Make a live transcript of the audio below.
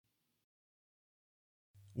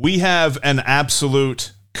We have an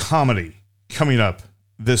absolute comedy coming up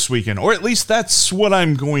this weekend, or at least that's what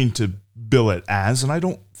I'm going to bill it as, and I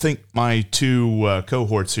don't think my two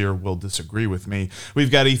cohorts here will disagree with me. We've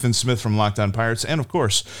got Ethan Smith from Locked On Pirates, and of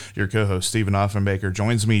course, your co-host Stephen Offenbaker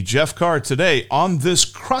joins me, Jeff Carr, today on this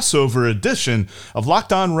crossover edition of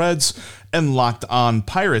Locked On Reds and Locked On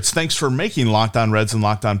Pirates. Thanks for making Locked On Reds and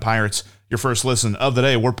Locked On Pirates your first listen of the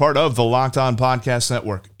day. We're part of the Locked On Podcast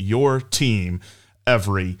Network, your team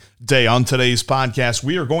every day. On today's podcast,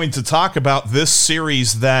 we are going to talk about this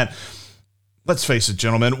series that, let's face it,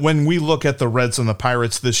 gentlemen, when we look at the Reds and the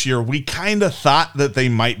Pirates this year, we kind of thought that they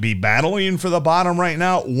might be battling for the bottom right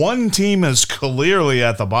now. One team is clearly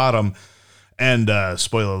at the bottom, and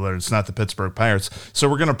spoiler alert, it's not the Pittsburgh Pirates. So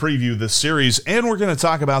we're going to preview this series, and we're going to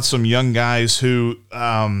talk about some young guys who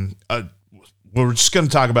we're just going to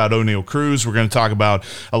talk about Oneil Cruz. We're going to talk about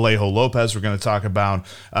Alejo Lopez. We're going to talk about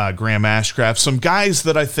Graham Ashcraft, some guys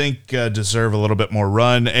that I think deserve a little bit more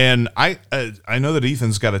run. And I know that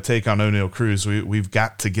Ethan's got a take on Oneil Cruz. We've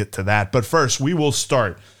got to get to that. But first, we will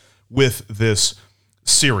start with this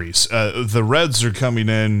series. The Reds are coming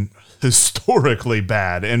in historically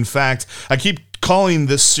bad. In fact, I keep calling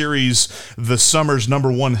this series the summer's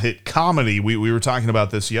number one hit comedy. We were talking about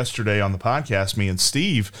this yesterday on the podcast, me and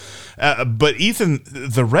Steve. But Ethan,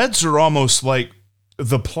 the Reds are almost like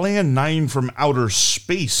the Plan 9 from outer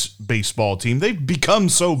space baseball team. They've become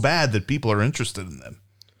so bad that people are interested in them.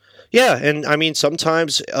 Yeah, and I mean,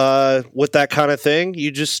 sometimes with that kind of thing,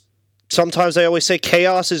 sometimes they always say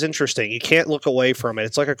chaos is interesting. You can't look away from it.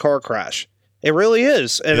 It's like a car crash. It really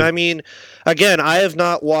is. And I mean, again, I have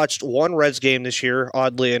not watched one Reds game this year,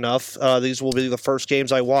 oddly enough. These will be the first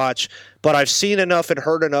games I watch, but I've seen enough and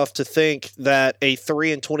heard enough to think that a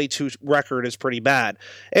 3-22 record is pretty bad.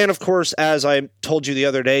 And of course, as I told you the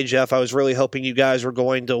other day, Jeff, I was really hoping you guys were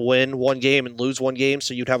going to win one game and lose one game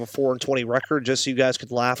so you'd have a 4-20 record just so you guys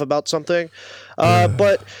could laugh about something.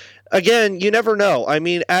 But again, you never know. I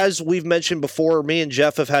mean, as we've mentioned before, me and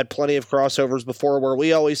Jeff have had plenty of crossovers before where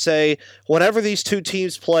we always say, whenever these two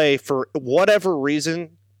teams play, for whatever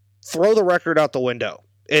reason, throw the record out the window.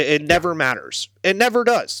 It never matters. It never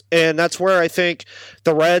does. And that's where I think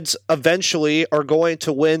the Reds eventually are going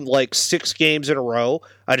to win like 6 games in a row.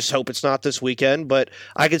 I just hope it's not this weekend, but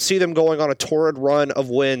I could see them going on a torrid run of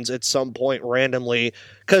wins at some point randomly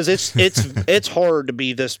because it's hard to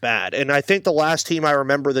be this bad. And I think the last team I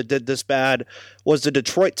remember that did this bad was the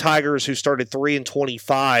Detroit Tigers, who started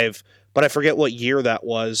 3-25. But I forget what year that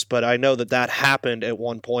was, but I know that happened at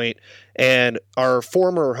one point. And our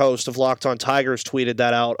former host of Locked On Tigers tweeted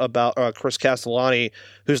that out about Chris Castellani,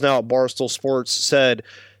 who's now at Barstool Sports, said,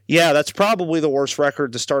 yeah, that's probably the worst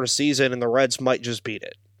record to start a season, and the Reds might just beat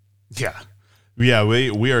it. Yeah,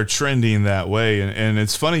 we are trending that way. And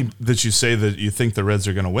it's funny that you say that you think the Reds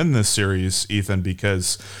are going to win this series, Ethan,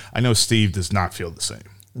 because I know Steve does not feel the same.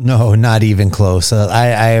 No, not even close.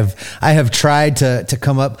 I have tried to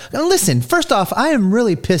come up. Now listen, first off, I am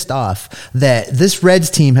really pissed off that this Reds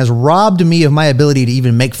team has robbed me of my ability to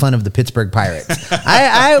even make fun of the Pittsburgh Pirates.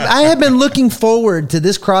 I have been looking forward to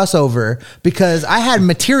this crossover because I had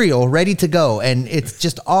material ready to go, and it's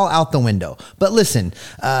just all out the window. But listen,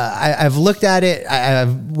 I've looked at it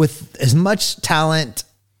with as much talent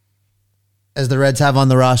as the Reds have on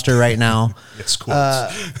the roster right now. It's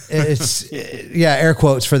quotes. Air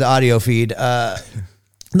quotes for the audio feed.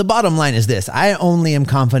 The bottom line is this. I only am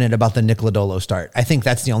confident about the Nick Lodolo start. I think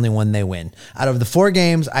that's the only one they win. Out of the 4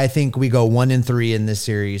 games, I think we go 1-3 in this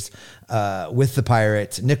series with the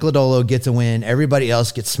Pirates. Nick Lodolo gets a win. Everybody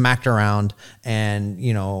else gets smacked around, and,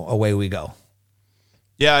 away we go.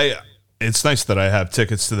 Yeah, it's nice that I have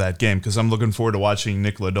tickets to that game because I'm looking forward to watching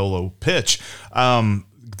Nick Lodolo pitch.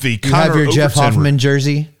 You have your Jeff Hoffman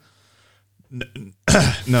jersey?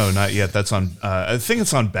 No, not yet. That's on. I think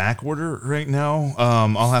it's on back order right now.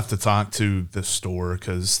 I'll have to talk to the store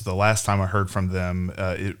because the last time I heard from them,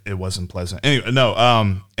 it wasn't pleasant.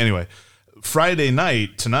 Anyway, Friday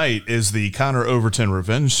night tonight is the Connor Overton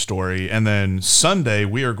revenge story, and then Sunday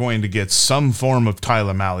we are going to get some form of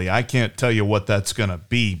Tyler Mahle. I can't tell you what that's going to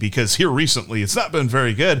be because here recently it's not been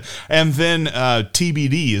very good. And then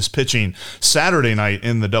TBD is pitching Saturday night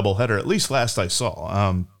in the doubleheader. At least last I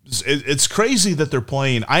saw. It's crazy that they're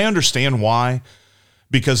playing. I understand why.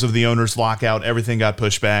 Because of the owner's lockout, everything got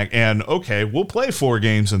pushed back. And okay, we'll play 4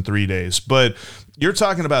 games in 3 days, but you're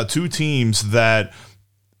talking about 2 teams that.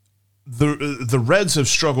 The Reds have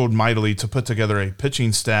struggled mightily to put together a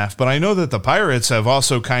pitching staff, but I know that the Pirates have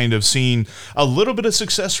also kind of seen a little bit of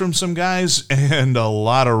success from some guys and a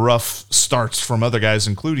lot of rough starts from other guys,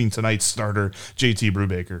 including tonight's starter, JT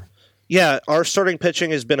Brubaker. Yeah, our starting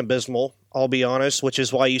pitching has been abysmal, I'll be honest, which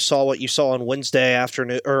is why you saw what you saw on Wednesday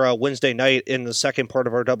afternoon or Wednesday night in the second part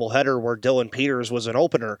of our doubleheader where Dylan Peters was an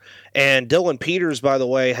opener. And Dylan Peters, by the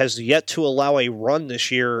way, has yet to allow a run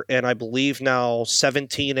this year, and I believe now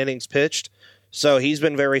 17 innings pitched. So he's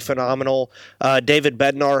been very phenomenal. David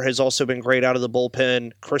Bednar has also been great out of the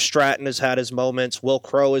bullpen. Chris Stratton has had his moments. Will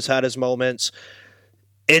Crow has had his moments.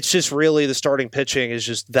 It's just really the starting pitching is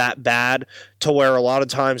just that bad to where a lot of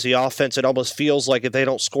times the offense, it almost feels like if they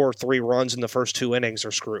don't score 3 runs in the first 2 innings,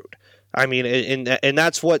 they're screwed. I mean, and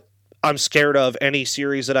that's what I'm scared of any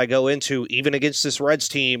series that I go into, even against this Reds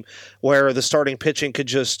team, where the starting pitching could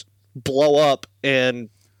just blow up and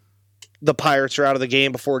the Pirates are out of the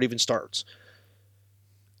game before it even starts.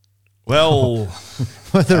 Well,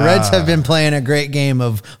 the Reds have been playing a great game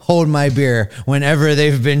of hold my beer whenever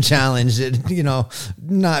they've been challenged at,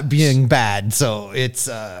 not being bad. So it's,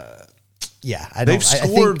 they've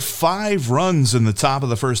scored 5 runs in the top of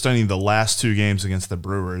the first inning the last 2 games against the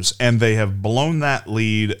Brewers, and they have blown that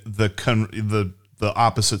lead the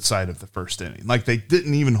opposite side of the first inning. Like they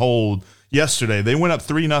didn't even hold yesterday. They went up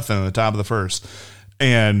 3-0 in the top of the first,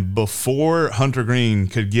 and before Hunter Green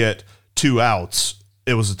could get 2 outs,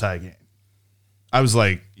 it was a tie game. I was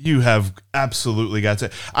like, you have absolutely got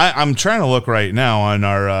to. I'm trying to look right now on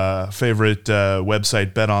our favorite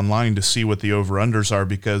website, Bet Online, to see what the over-unders are,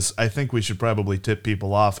 because I think we should probably tip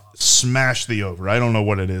people off. Smash the over. I don't know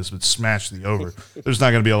what it is, but smash the over. There's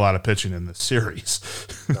not going to be a lot of pitching in this series.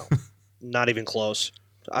 No, not even close.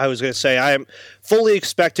 I was going to say, I am fully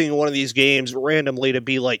expecting one of these games randomly to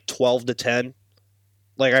be like 12-10.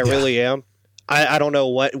 Like, I really am. I don't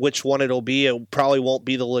know which one it'll be. It probably won't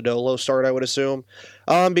be the Lodolo start, I would assume.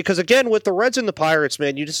 Because, again, with the Reds and the Pirates,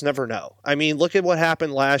 man, you just never know. I mean, look at what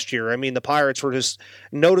happened last year. I mean, the Pirates were just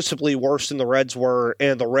noticeably worse than the Reds were,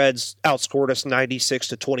 and the Reds outscored us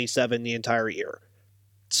 96-27 the entire year.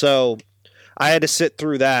 So I had to sit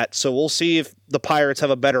through that. So we'll see if the Pirates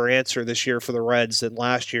have a better answer this year for the Reds than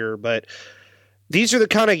last year. But these are the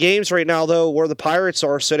kind of games right now, though, where the Pirates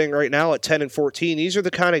are sitting right now at 10-14. These are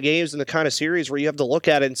the kind of games and the kind of series where you have to look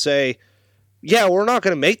at it and say, yeah, we're not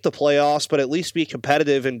going to make the playoffs, but at least be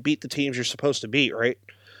competitive and beat the teams you're supposed to beat, right?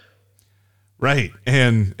 Right.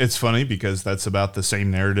 And it's funny because that's about the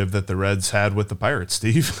same narrative that the Reds had with the Pirates,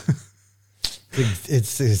 Steve.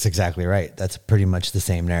 It's exactly right. That's pretty much the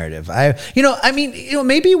same narrative.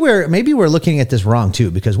 Maybe we're looking at this wrong too,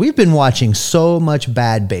 because we've been watching so much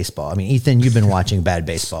bad baseball. I mean, Ethan, you've been watching bad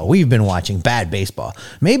baseball. We've been watching bad baseball.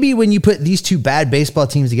 Maybe when you put these 2 bad baseball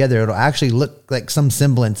teams together, it'll actually look like some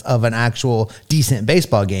semblance of an actual decent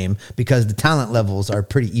baseball game because the talent levels are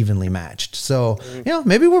pretty evenly matched. So,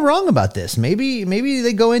 maybe we're wrong about this. Maybe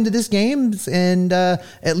they go into this game and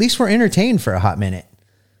at least we're entertained for a hot minute.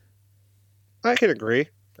 I can agree.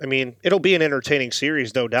 I mean, it'll be an entertaining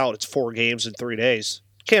series, no doubt. It's 4 games in 3 days.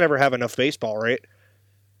 Can't ever have enough baseball, right?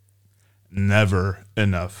 Never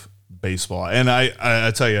enough baseball. And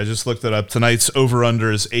I tell you, I just looked it up. Tonight's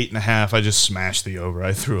over-under is 8.5. I just smashed the over.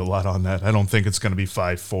 I threw a lot on that. I don't think it's going to be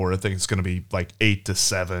 5-4. I think it's going to be like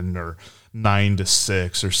 8-7 or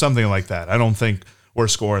 9-6 or something like that. I don't think we're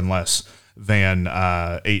scoring less than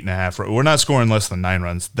 8.5. We're not scoring less than 9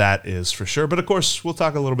 runs. That is for sure. But of course, we'll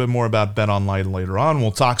talk a little bit more about Bet Online later on.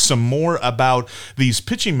 We'll talk some more about these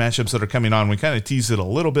pitching matchups that are coming on. We kind of teased it a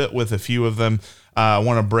little bit with a few of them. I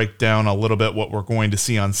want to break down a little bit what we're going to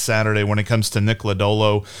see on Saturday when it comes to Nick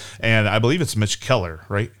Lodolo, and I believe it's Mitch Keller,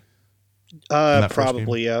 right?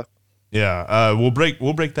 Probably, yeah. Yeah, we'll break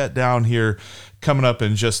that down here coming up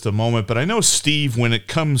in just a moment. But I know, Steve, when it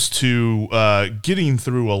comes to getting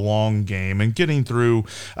through a long game and getting through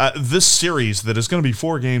this series that is going to be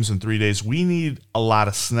 4 games in 3 days, we need a lot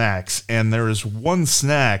of snacks. And there is one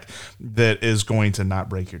snack that is going to not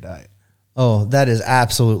break your diet. Oh, that is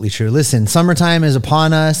absolutely true. Listen, summertime is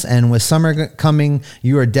upon us, and with summer coming,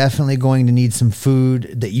 you are definitely going to need some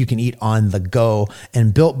food that you can eat on the go.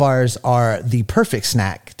 And Built Bars are the perfect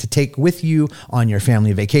snack to take with you on your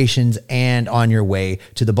family vacations and on your way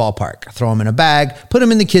to the ballpark. Throw them in a bag, put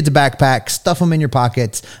them in the kids' backpack, stuff them in your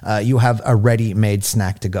pockets. You have a ready-made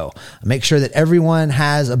snack to go. Make sure that everyone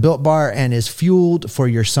has a Built Bar and is fueled for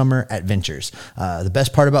your summer adventures. The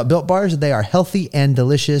best part about Built Bars is they are healthy and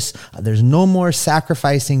delicious. There's no more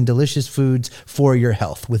sacrificing delicious foods for your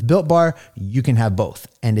health. With Built Bar, you can have both,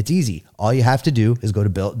 and it's easy. All you have to do is go to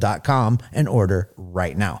Built.com and order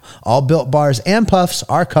right now. All Built Bars and Puffs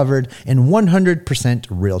are covered in 100%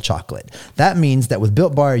 real chocolate. That means that with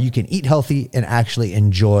Built Bar, you can eat healthy and actually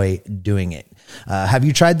enjoy doing it. Have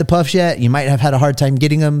you tried the puffs yet? You might have had a hard time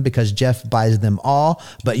getting them because Jeff buys them all,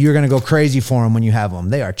 but you're going to go crazy for them when you have them.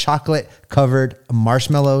 They are chocolate covered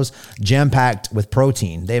marshmallows, jam-packed with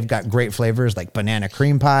protein. They've got great flavors like banana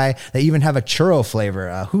cream pie. They even have a churro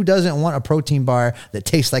flavor. Who doesn't want a protein bar that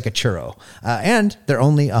tastes like a churro? And they're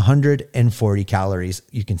only 140 calories.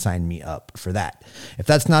 You can sign me up for that. If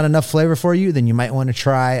that's not enough flavor for you, then you might want to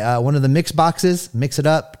try one of the mix boxes, mix it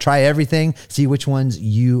up, try everything, see which ones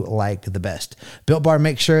you like the best. Built Bar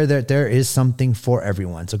makes sure that there is something for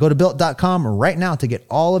everyone. So go to built.com right now to get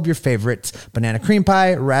all of your favorites: banana cream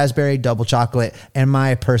pie, raspberry, double chocolate, and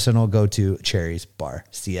my personal go-to, cherries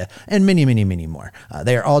barcia, and many, many, many more.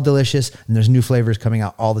 They are all delicious, and there's new flavors coming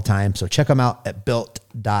out all the time. So check them out at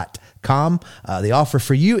built.com. The offer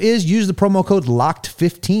for you is use the promo code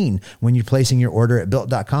LOCKED15 when you're placing your order at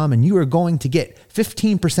built.com, and you are going to get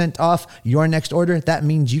 15% off your next order. That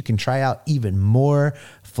means you can try out even more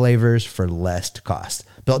flavors for less cost.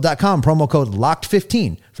 Built.com, promo code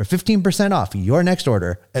LOCKED15 for 15% off your next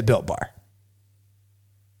order at Built Bar.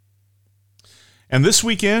 And this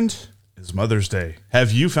weekend is Mother's Day.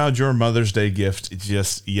 Have you found your Mother's Day gift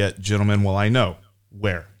just yet, gentlemen? Well, I know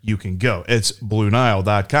where you can go. It's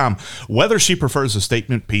BlueNile.com. Whether she prefers a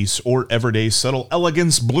statement piece or everyday subtle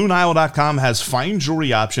elegance, BlueNile.com has fine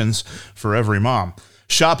jewelry options for every mom.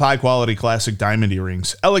 Shop high-quality classic diamond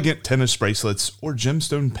earrings, elegant tennis bracelets, or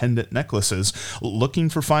gemstone pendant necklaces. Looking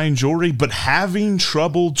for fine jewelry but having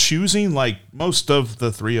trouble choosing, like most of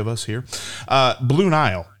the three of us here? Blue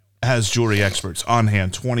Nile has jewelry experts on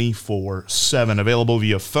hand 24/7, available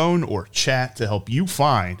via phone or chat to help you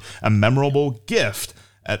find a memorable gift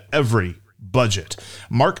at every budget.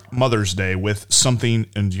 Mark Mother's Day with something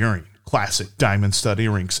enduring. Classic diamond stud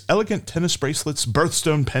earrings, elegant tennis bracelets,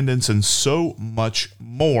 birthstone pendants, and so much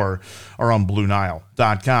more are on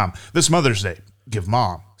BlueNile.com. This Mother's Day, give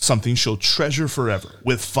mom something she'll treasure forever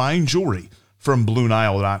with fine jewelry from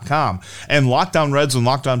BlueNile.com. And Locked On Reds and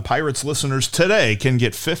Locked On Pirates listeners today can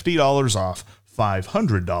get $50 off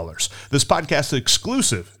 $500. This podcast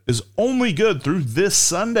exclusive is only good through this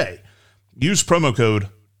Sunday. Use promo code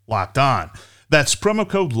Locked On. That's promo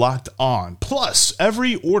code Locked On. Plus,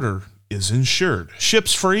 every order is insured,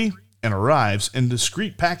 ships free, and arrives in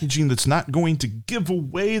discreet packaging that's not going to give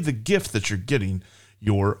away the gift that you're getting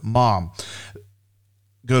your mom.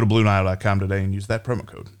 Go to BlueNile.com today and use that promo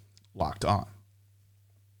code Locked On.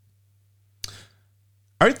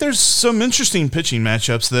 All right, there's some interesting pitching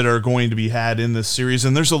matchups that are going to be had in this series,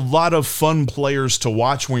 and there's a lot of fun players to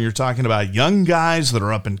watch when you're talking about young guys that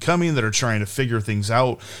are up and coming, that are trying to figure things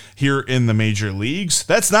out here in the major leagues.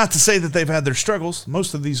 That's not to say that they've had their struggles.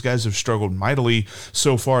 Most of these guys have struggled mightily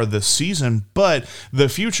so far this season, but the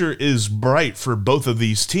future is bright for both of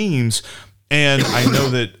these teams. And I know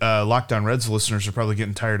that Locked On Reds listeners are probably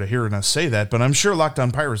getting tired of hearing us say that, but I'm sure Locked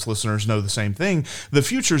On Pirates listeners know the same thing. The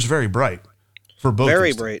future is very bright for both.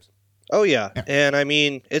 Very bright. Oh, yeah. And I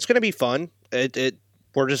mean, it's going to be fun.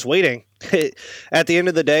 We're just waiting. At the end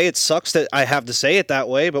of the day, it sucks that I have to say it that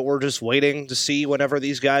way, but we're just waiting to see whenever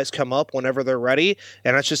these guys come up, whenever they're ready.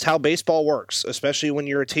 And that's just how baseball works, especially when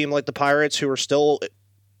you're a team like the Pirates who are still...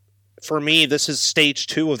 For me, this is stage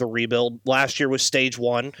 2 of the rebuild. Last year was stage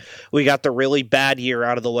 1. We got the really bad year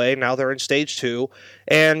out of the way. Now they're in stage 2.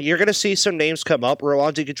 And you're going to see some names come up.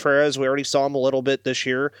 Roansy Contreras, we already saw him a little bit this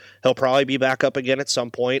year. He'll probably be back up again at some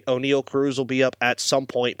point. O'Neal Cruz will be up at some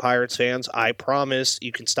point, Pirates fans. I promise.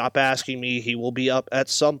 You can stop asking me. He will be up at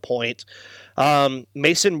some point.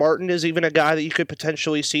 Mason Martin is even a guy that you could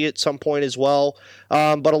potentially see at some point as well.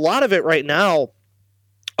 But a lot of it right now,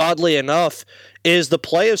 oddly enough, is the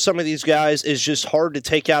play of some of these guys is just hard to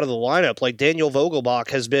take out of the lineup. Like Daniel Vogelbach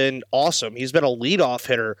has been awesome. He's been a leadoff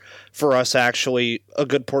hitter for us actually a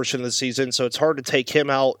good portion of the season, so it's hard to take him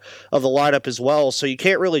out of the lineup as well. So you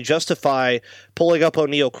can't really justify pulling up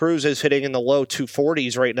O'Neal Cruz as hitting in the low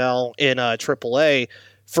 240s right now in AAA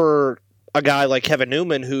for a guy like Kevin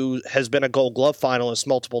Newman who has been a Gold Glove finalist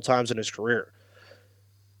multiple times in his career.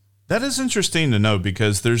 That is interesting to know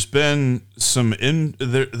because there's been some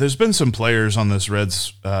players on this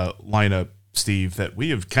Reds lineup, Steve, that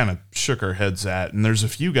we have kind of shook our heads at, and there's a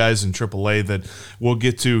few guys in AAA that we'll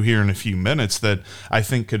get to here in a few minutes that I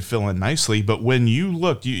think could fill in nicely. But when you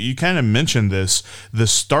look, you kind of mentioned this, the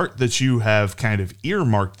start that you have kind of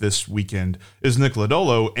earmarked this weekend is Nick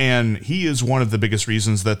Lodolo, and he is one of the biggest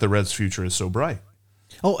reasons that the Reds' future is so bright.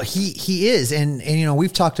 Oh, he is. And you know,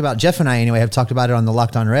 we've talked about, Jeff and I anyway, have talked about it on the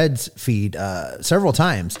Locked On Reds feed several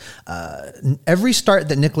times. Every start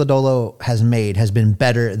that Nick Lodolo has made has been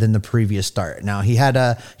better than the previous start. Now he had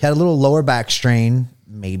a little lower back strain,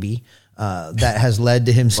 maybe, that has led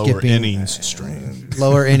to him skipping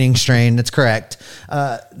lower inning strain. That's correct.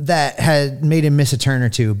 That had made him miss a turn or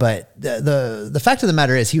two. But the fact of the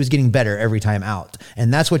matter is he was getting better every time out.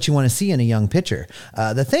 And that's what you want to see in a young pitcher.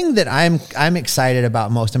 The thing that I'm excited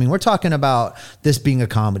about most, I mean, we're talking about this being a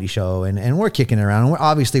comedy show and we're kicking it around.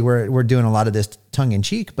 And we're doing a lot of this tongue in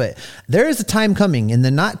cheek, but there is a time coming in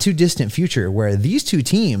the not too distant future where these two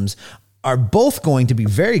teams are both going to be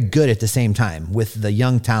very good at the same time with the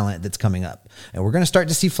young talent that's coming up. And we're going to start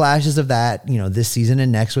to see flashes of that, this season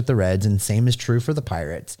and next with the Reds, and same is true for the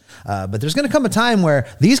Pirates. But there's going to come a time where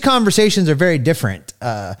these conversations are very different,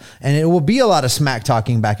 and it will be a lot of smack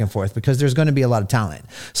talking back and forth because there's going to be a lot of talent.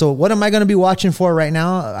 So what am I going to be watching for right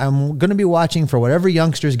now? I'm going to be watching for whatever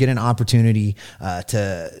youngsters get an opportunity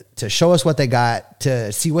to show us what they got,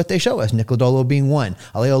 to see what they show us. Nick Lodolo being one,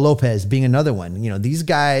 Alejo Lopez being another one. These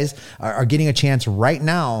guys are getting a chance right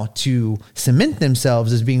now to cement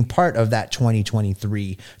themselves as being part of that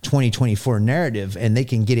 2023, 2024 narrative, and they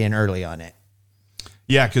can get in early on it.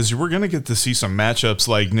 Yeah, because we're going to get to see some matchups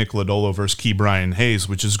like Nick Lodolo versus Ke'Bryan Hayes,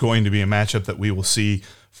 which is going to be a matchup that we will see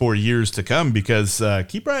for years to come because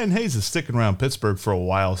Ke'Bryan Hayes is sticking around Pittsburgh for a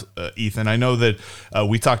while, Ethan. I know that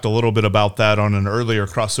we talked a little bit about that on an earlier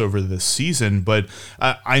crossover this season, but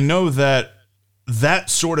I know that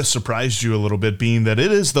sort of surprised you a little bit, being that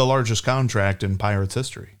it is the largest contract in Pirates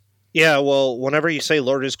history. Yeah, well, whenever you say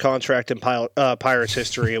largest contract in Pirates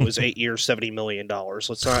history, it was 8 years, $70 million.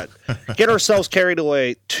 Let's not get ourselves carried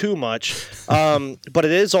away too much. But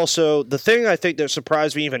it is also, the thing I think that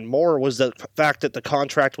surprised me even more was the fact that the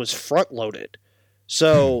contract was front-loaded.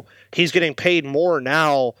 So he's getting paid more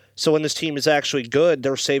now, so when this team is actually good,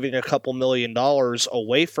 they're saving a couple $1 million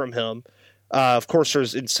away from him. Of course,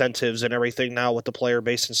 there's incentives and everything now with the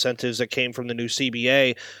player-based incentives that came from the new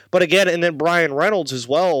CBA. But again, and then Brian Reynolds as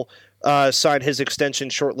well signed his extension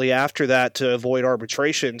shortly after that to avoid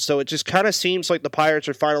arbitration. So it just kind of seems like the Pirates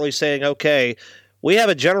are finally saying, okay, we have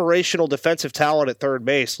a generational defensive talent at third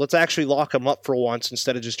base. Let's actually lock him up for once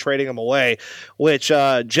instead of just trading him away, which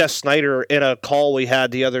Jeff Snyder, in a call we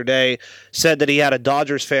had the other day, said that he had a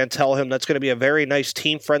Dodgers fan tell him that's going to be a very nice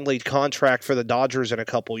team-friendly contract for the Dodgers in a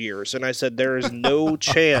couple years. And I said there is no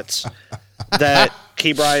chance that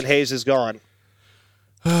Ke'Bryan Hayes is gone.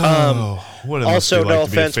 What it must be like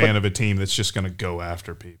to be a fan of a team that's just going to go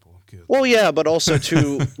after people. Good. Well, yeah, but also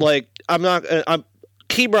too,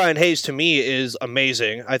 Ke'Bryan Hayes to me is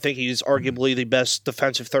amazing. I think he's arguably the best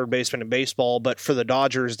defensive third baseman in baseball, but for the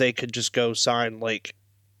Dodgers, they could just go sign like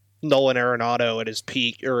Nolan Arenado at his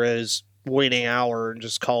peak or his waning hour and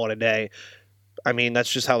just call it a day. I mean,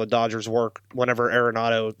 that's just how the Dodgers work whenever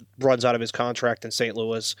Arenado runs out of his contract in St.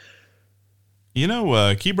 Louis.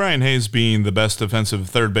 Ke'Bryan Hayes being the best defensive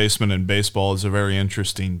third baseman in baseball is a very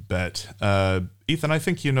interesting bet. Ethan, I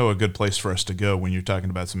think you know a good place for us to go when you're talking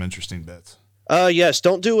about some interesting bets. Yes,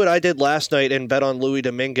 don't do what I did last night and bet on Louis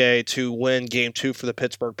Domingue to win Game 2 for the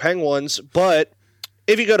Pittsburgh Penguins. But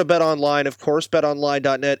if you go to BetOnline, of course,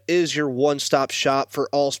 betonline.net is your one-stop shop for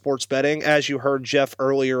all sports betting. As you heard Jeff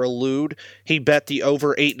earlier allude, he bet the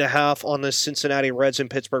over 8.5 on the Cincinnati Reds and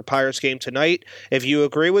Pittsburgh Pirates game tonight. If you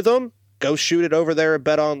agree with him, go shoot it over there at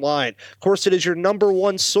BetOnline. Of course, it is your number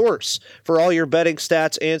one source for all your betting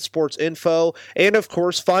stats and sports info. And, of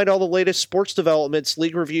course, find all the latest sports developments,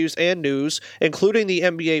 league reviews, and news, including the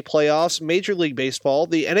NBA playoffs, Major League Baseball,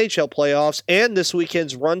 the NHL playoffs, and this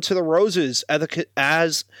weekend's Run to the Roses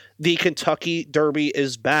as the Kentucky Derby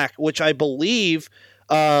is back, which I believe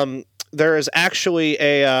there is actually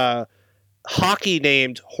a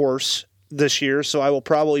hockey-named horse this year, so I will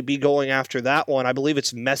probably be going after that one. I believe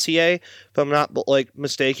it's Messier, if I'm not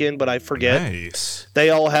mistaken, but I forget. Nice.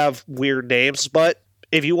 They all have weird names, but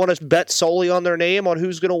if you want to bet solely on their name on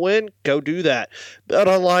who's going to win, go do that.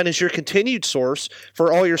 BetOnline is your continued source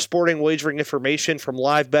for all your sporting wagering information, from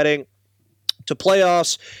live betting to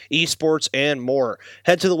playoffs, esports, and more.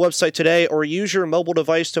 Head to the website today or use your mobile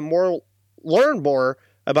device to learn more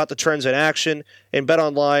about the trends in action, and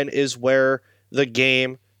BetOnline is where the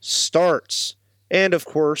game starts. And of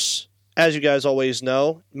course, as you guys always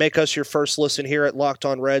know, make us your first listen here at Locked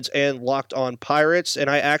On Reds and Locked On Pirates. And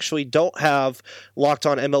I actually don't have Locked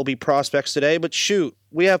On MLB prospects today, but shoot,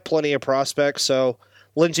 we have plenty of prospects. So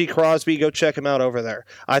Lindsey Crosby, go check him out over there.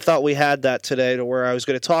 I thought we had that today to where I was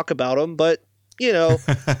going to talk about him, but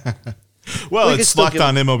well, it's Locked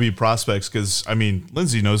On MLB prospects because,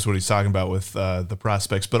 Lindsey knows what he's talking about with the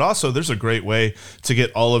prospects, but also there's a great way to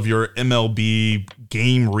get all of your MLB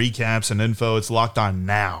game recaps and info. It's Locked On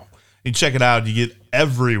Now. You check it out. You get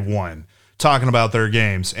everyone talking about their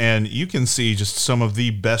games, and you can see just some of the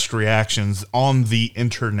best reactions on the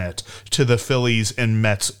internet to the Phillies and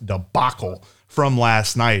Mets debacle from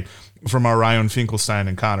last night from our Ryan Finkelstein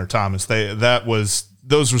and Connor Thomas.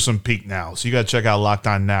 Those were some peak now. So you got to check out Locked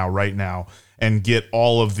On Now right now and get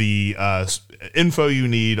all of the info you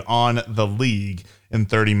need on the league in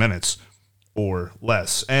 30 minutes or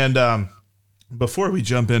less. And before we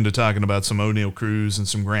jump into talking about some O'Neal Cruz and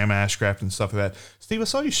some Graham Ashcraft and stuff like that, Steve, I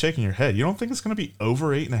saw you shaking your head. You don't think it's going to be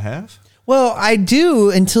over 8.5? Well, I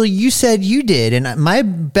do until you said you did. And my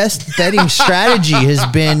best betting strategy has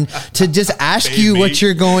been to just ask you what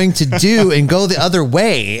you're going to do and go the other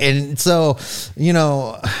way. And so,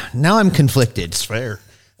 now I'm conflicted. That's fair.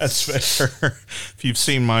 If you've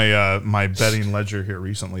seen my betting ledger here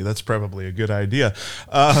recently, that's probably a good idea.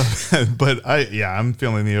 But I'm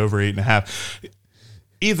feeling the over 8.5.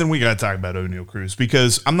 Ethan, we got to talk about O'Neal Cruz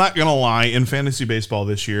because I'm not going to lie. In fantasy baseball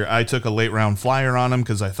this year, I took a late round flyer on him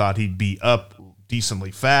because I thought he'd be up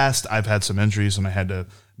decently fast. I've had some injuries and I had to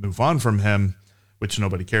move on from him, which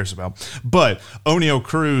nobody cares about. But O'Neal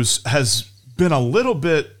Cruz has been a little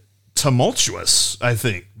bit tumultuous, I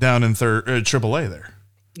think, down in AAA there.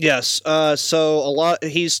 Yes. So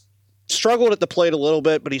he's struggled at the plate a little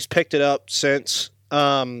bit, but he's picked it up since.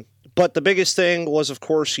 But the biggest thing was, of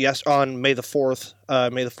course, on May the 4th.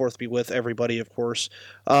 May the 4th be with everybody, of course.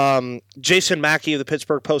 Jason Mackey of the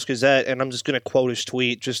Pittsburgh Post-Gazette, and I'm just going to quote his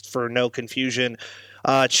tweet just for no confusion,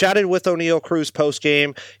 chatted with O'Neal Cruz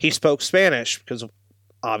post-game. He spoke Spanish because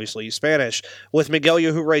obviously he's Spanish, with Miguel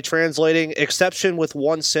Yajure translating, exception with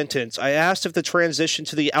one sentence. I asked if the transition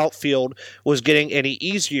to the outfield was getting any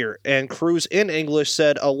easier, and Cruz in English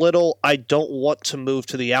said a little, I don't want to move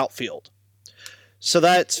to the outfield. So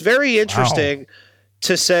that's very interesting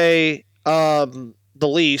to say the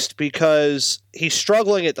least, because he's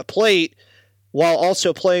struggling at the plate while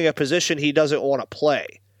also playing a position he doesn't want to play.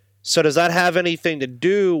 So does that have anything to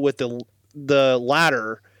do with the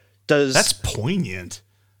latter? That's poignant.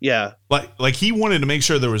 Yeah. Like he wanted to make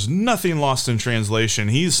sure there was nothing lost in translation.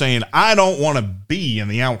 He's saying, I don't want to be in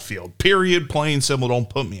the outfield. Period. Plain simple. Don't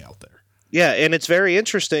put me out there. Yeah, and it's very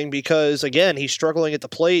interesting because, again, he's struggling at the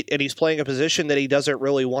plate and he's playing a position that he doesn't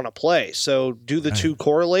really want to play. So do the two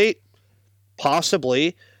correlate?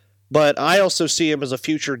 Possibly. But I also see him as a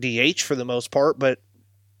future DH for the most part. But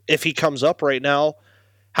if he comes up right now,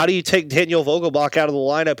 how do you take Daniel Vogelbach out of the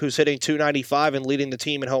lineup who's hitting .295 and leading the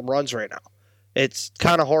team in home runs right now? It's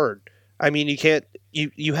kind of hard. I mean, you can't.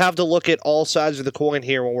 You have to look at all sides of the coin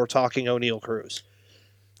here when we're talking O'Neal Cruz.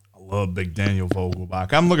 I love big Daniel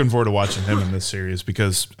Vogelbach. I'm looking forward to watching him in this series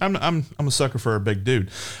because I'm a sucker for a big dude.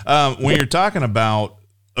 When you're talking about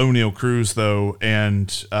O'Neal Cruz, though, and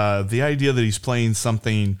the idea that he's playing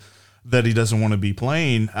something that he doesn't want to be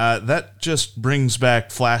playing, that just brings back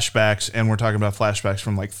flashbacks, and we're talking about flashbacks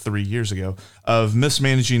from like 3 years ago, of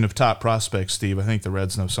mismanaging of top prospects, Steve. I think the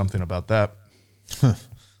Reds know something about that.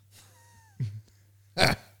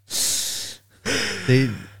 They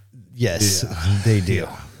do. Yeah.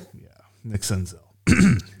 Nick Senzel.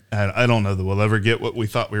 I don't know that we'll ever get what we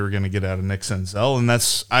thought we were going to get out of Nick Senzel, and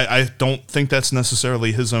I don't think that's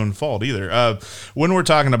necessarily his own fault either. When we're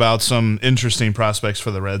talking about some interesting prospects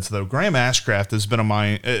for the Reds, though, Graham Ashcraft has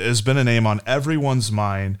been a name on everyone's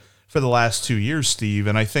mind for the last 2 years, Steve,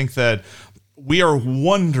 and I think that we are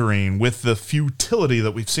wondering, with the futility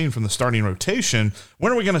that we've seen from the starting rotation,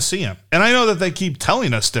 when are we going to see him? And I know that they keep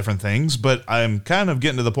telling us different things, but I'm kind of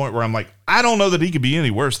getting to the point where I'm like, I don't know that he could be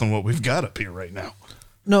any worse than what we've got up here right now.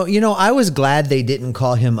 No, I was glad they didn't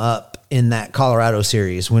call him up in that Colorado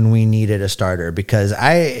series when we needed a starter, because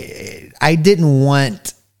I didn't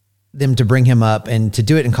want them to bring him up and to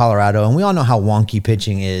do it in Colorado. And we all know how wonky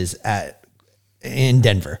pitching is in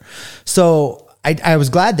Denver. So I was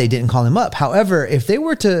glad they didn't call him up. However, if they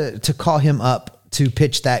were to call him up to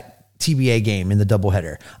pitch that TBA game in the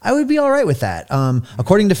doubleheader, I would be all right with that.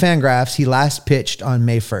 According to Fangraphs, he last pitched on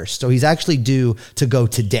May 1st. So he's actually due to go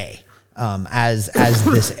today as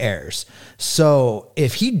this airs. So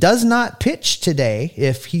if he does not pitch today,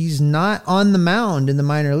 if he's not on the mound in the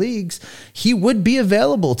minor leagues, he would be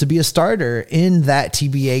available to be a starter in that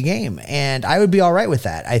TBA game. And I would be all right with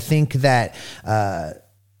that. I think that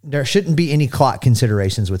there shouldn't be any clock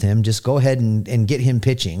considerations with him. Just go ahead and get him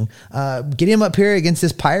pitching. Get him up here against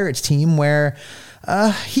this Pirates team where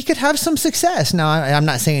he could have some success. Now, I'm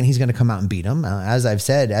not saying he's going to come out and beat him. As I've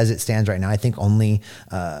said, as it stands right now, I think only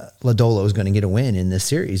Lodolo is going to get a win in this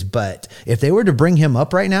series. But if they were to bring him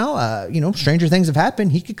up right now, stranger things have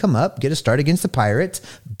happened. He could come up, get a start against the Pirates,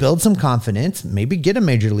 build some confidence, maybe get a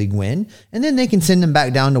major league win, and then they can send him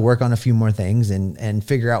back down to work on a few more things and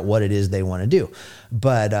figure out what it is they want to do.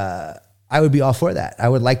 But I would be all for that. I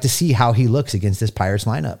would like to see how he looks against this Pirates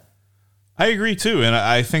lineup. I agree too, and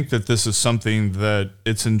I think that this is something that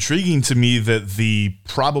it's intriguing to me that the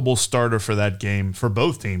probable starter for that game, for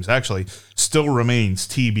both teams actually, still remains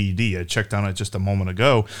TBD. I checked on it just a moment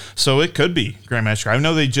ago, so it could be Graham Ashcraft. I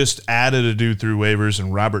know they just added a dude through waivers,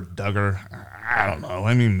 and Robert Duggar. I don't know.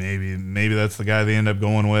 I mean, maybe that's the guy they end up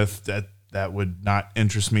going with. That would not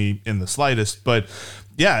interest me in the slightest, but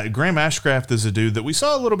yeah, Graham Ashcraft is a dude that we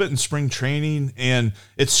saw a little bit in spring training, and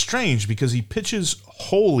it's strange because he pitches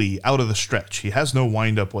wholly out of the stretch. He has no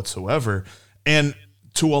windup whatsoever, and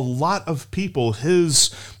to a lot of people,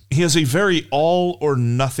 he has a very all or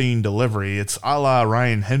nothing delivery. It's a la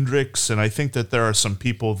Ryan Hendricks, and I think that there are some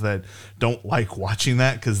people that don't like watching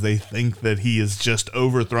that because they think that he is just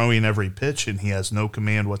overthrowing every pitch and he has no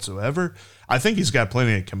command whatsoever. I think he's got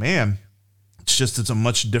plenty of command. It's a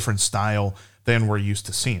much different style than we're used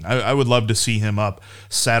to seeing. I would love to see him up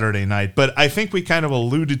Saturday night, but I think we kind of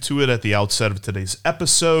alluded to it at the outset of today's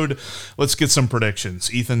episode. Let's get some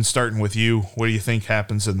predictions. Ethan, starting with you, what do you think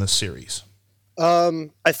happens in this series?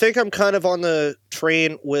 I think I'm kind of on the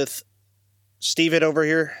train with Steven over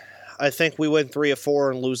here. I think we win 3 of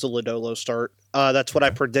 4 and lose the Lodolo start. That's what I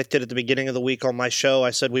predicted at the beginning of the week on my show. I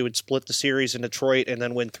said we would split the series in Detroit and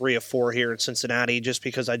then win 3 of 4 here in Cincinnati, just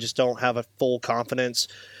because I just don't have a full confidence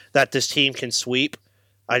that this team can sweep.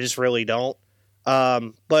 I just really don't.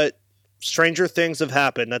 But stranger things have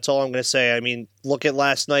happened. That's all I'm going to say. I mean, look at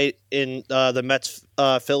last night in the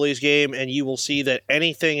Mets-Phillies game, and you will see that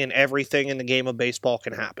anything and everything in the game of baseball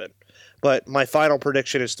can happen. But my final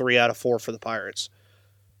prediction is 3 out of 4 for the Pirates.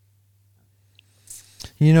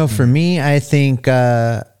 For me, I think,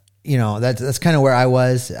 that's kind of where I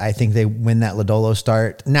was. I think they win that Lodolo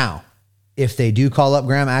start. Now, if they do call up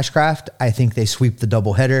Graham Ashcraft, I think they sweep the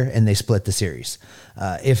doubleheader and they split the series.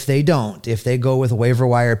 If they don't, if they go with a waiver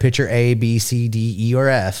wire pitcher A, B, C, D, E, or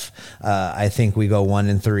F, I think we go 1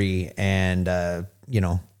 and 3 and,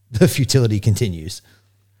 the futility continues.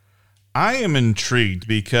 I am intrigued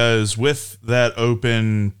because with that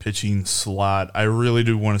open pitching slot, I really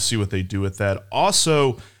do want to see what they do with that.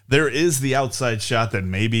 Also, there is the outside shot that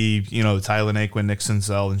maybe, Tyler Naquin, Nick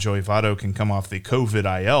Senzel, and Joey Votto can come off the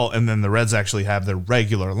COVID IL, and then the Reds actually have their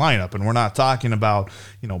regular lineup. And we're not talking about,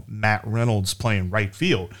 Matt Reynolds playing right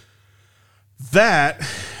field. That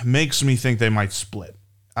makes me think they might split.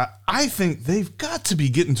 I think they've got to be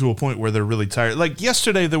getting to a point where they're really tired. Like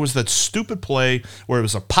yesterday, there was that stupid play where it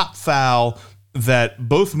was a pop foul that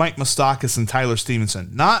both Mike Moustakas and Tyler Stevenson,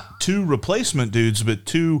 not 2 replacement dudes, but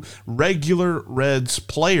 2 regular Reds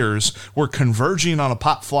players, were converging on a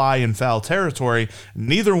pop fly in foul territory.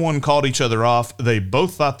 Neither one called each other off. They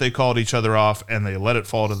both thought they called each other off, and they let it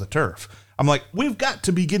fall to the turf. I'm like, we've got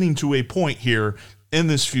to be getting to a point here in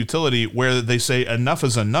this futility where they say enough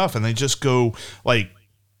is enough, and they just go like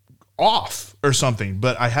off or something,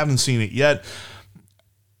 but I haven't seen it yet.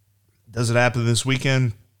 Does it happen this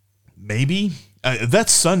weekend? Maybe. That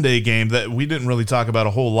Sunday game that we didn't really talk about a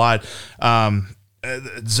whole lot,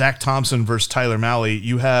 Zach Thompson versus Tyler Mahle,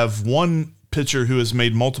 you have one pitcher who has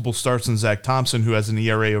made multiple starts in Zach Thompson who has an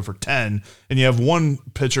ERA over 10, and you have one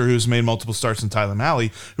pitcher who's made multiple starts in Tyler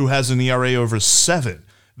Mahle who has an ERA over 7.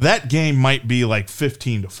 That game might be like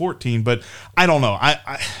 15-14, but I don't know.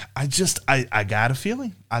 I got a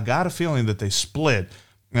feeling. I got a feeling that they split.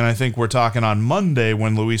 And I think we're talking on Monday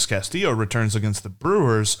when Luis Castillo returns against the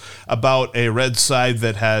Brewers about a Red side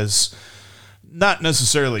that has not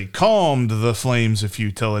necessarily calmed the flames of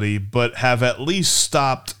futility, but have at least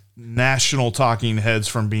stopped national talking heads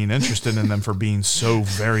from being interested in them for being so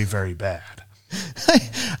very, very bad.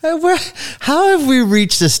 How have we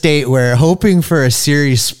reached a state where hoping for a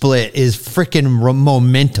series split is freaking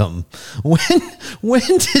momentum? When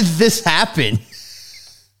did this happen?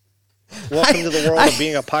 Welcome to the world of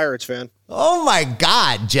being a Pirates fan. Oh my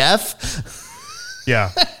God, Jeff.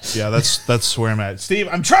 Yeah, that's where I'm at. Steve,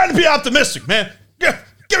 I'm trying to be optimistic, man. Give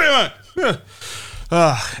me a minute.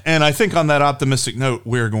 And I think on that optimistic note,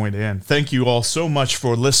 we're going to end. Thank you all so much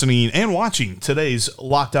for listening and watching today's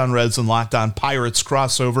Locked On Reds and Locked On Pirates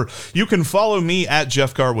crossover. You can follow me at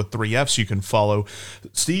Jeff Carr with 3 Fs. You can follow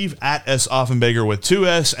Steve at S. Offenbaker with 2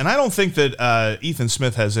 S. And I don't think that Ethan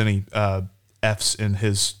Smith has any Fs in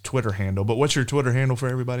his Twitter handle. But what's your Twitter handle for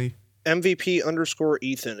everybody?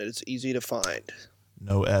 MVP_Ethan. It's easy to find.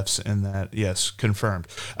 No Fs in that. Yes, confirmed.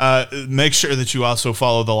 Make sure that you also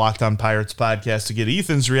follow the Locked On Pirates podcast to get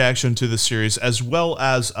Ethan's reaction to the series, as well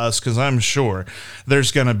as us, because I'm sure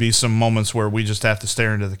there's going to be some moments where we just have to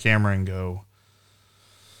stare into the camera and go,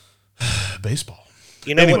 baseball.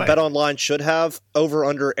 You know what BetOnline should have?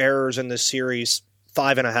 Over-under errors in this series,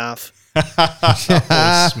 5.5.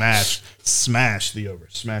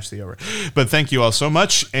 Smash the over. But thank you all so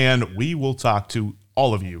much, and we will talk to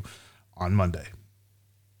all of you on Monday.